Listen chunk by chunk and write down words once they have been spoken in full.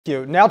Thank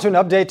you. Now to an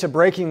update to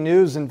breaking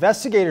news.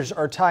 Investigators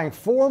are tying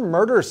 4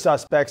 murder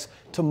suspects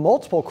to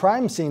multiple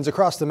crime scenes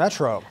across the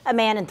metro. A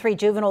man and 3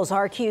 juveniles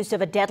are accused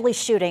of a deadly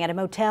shooting at a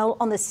motel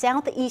on the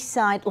southeast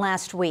side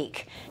last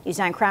week. News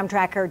 9 crime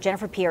tracker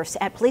Jennifer Pierce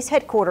at police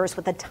headquarters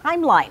with a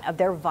timeline of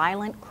their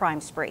violent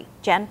crime spree.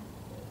 Jen?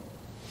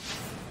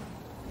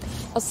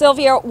 Well,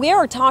 Sylvia, we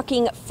are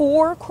talking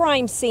 4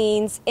 crime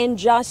scenes in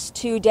just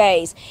 2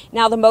 days.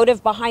 Now, the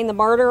motive behind the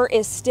murder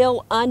is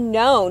still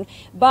unknown,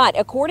 but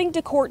according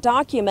to court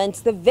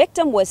documents, the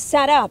victim was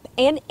set up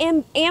and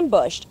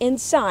ambushed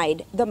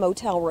inside the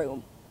motel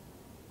room.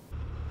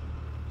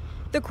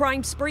 The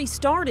crime spree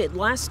started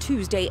last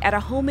Tuesday at a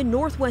home in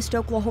northwest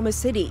Oklahoma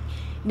City.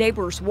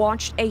 Neighbors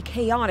watched a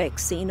chaotic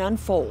scene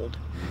unfold.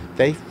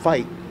 They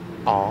fight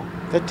all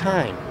the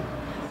time.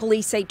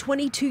 Police say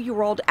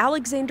 22-year-old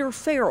Alexander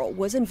Ferrel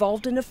was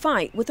involved in a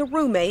fight with a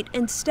roommate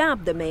and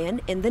stabbed the man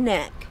in the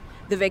neck.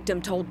 The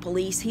victim told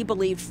police he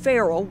believed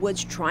Ferrel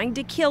was trying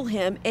to kill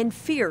him and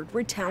feared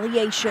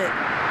retaliation.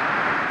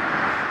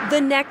 The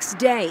next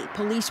day,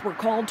 police were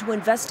called to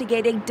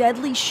investigate a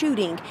deadly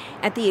shooting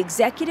at the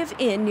Executive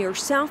Inn near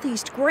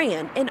Southeast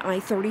Grand and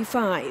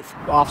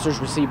I-35. Officers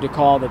received a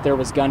call that there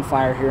was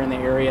gunfire here in the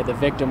area. The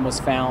victim was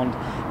found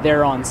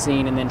there on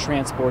scene and then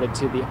transported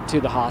to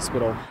the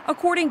hospital.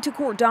 According to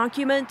court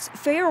documents,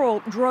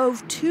 Ferrel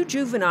drove 2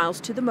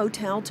 juveniles to the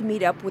motel to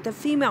meet up with a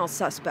female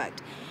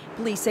suspect.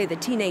 Police say the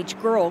teenage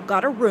girl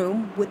got a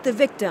room with the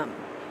victim.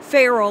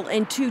 Ferrel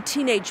and 2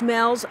 teenage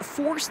males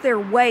forced their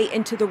way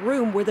into the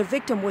room where the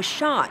victim was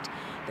shot.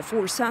 The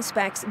 4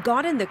 suspects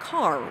got in the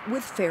car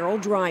with Ferrel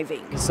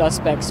driving. The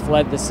suspects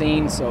fled the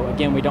scene, so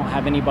again, we don't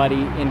have anybody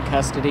in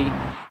custody.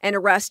 An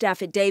arrest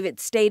affidavit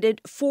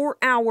stated 4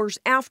 hours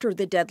after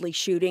the deadly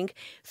shooting,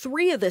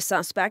 3 of the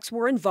suspects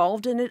were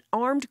involved in an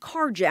armed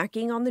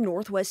carjacking on the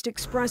Northwest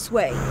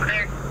Expressway.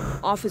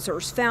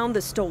 Officers found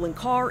the stolen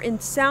car in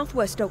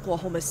southwest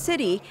Oklahoma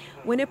City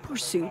when a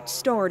pursuit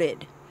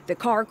started. The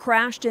car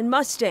crashed in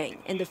Mustang,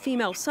 and the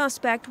female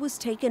suspect was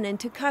taken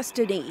into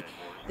custody.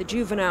 The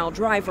juvenile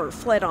driver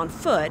fled on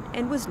foot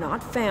and was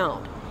not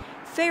found.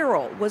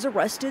 Ferrel was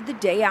arrested the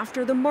day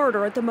after the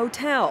murder at the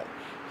motel.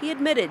 He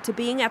admitted to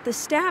being at the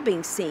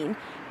stabbing scene,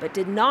 but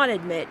did not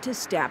admit to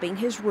stabbing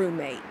his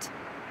roommate.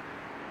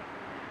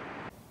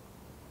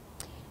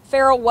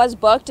 Ferrel was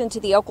booked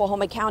into the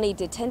Oklahoma County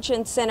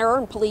Detention Center,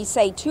 and police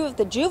say 2 of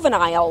the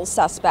juvenile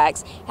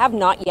suspects have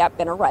not yet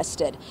been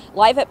arrested.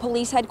 Live at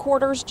police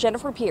headquarters,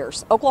 Jennifer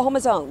Pierce,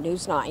 Oklahoma's own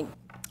News 9.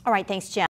 All right, thanks, Jen.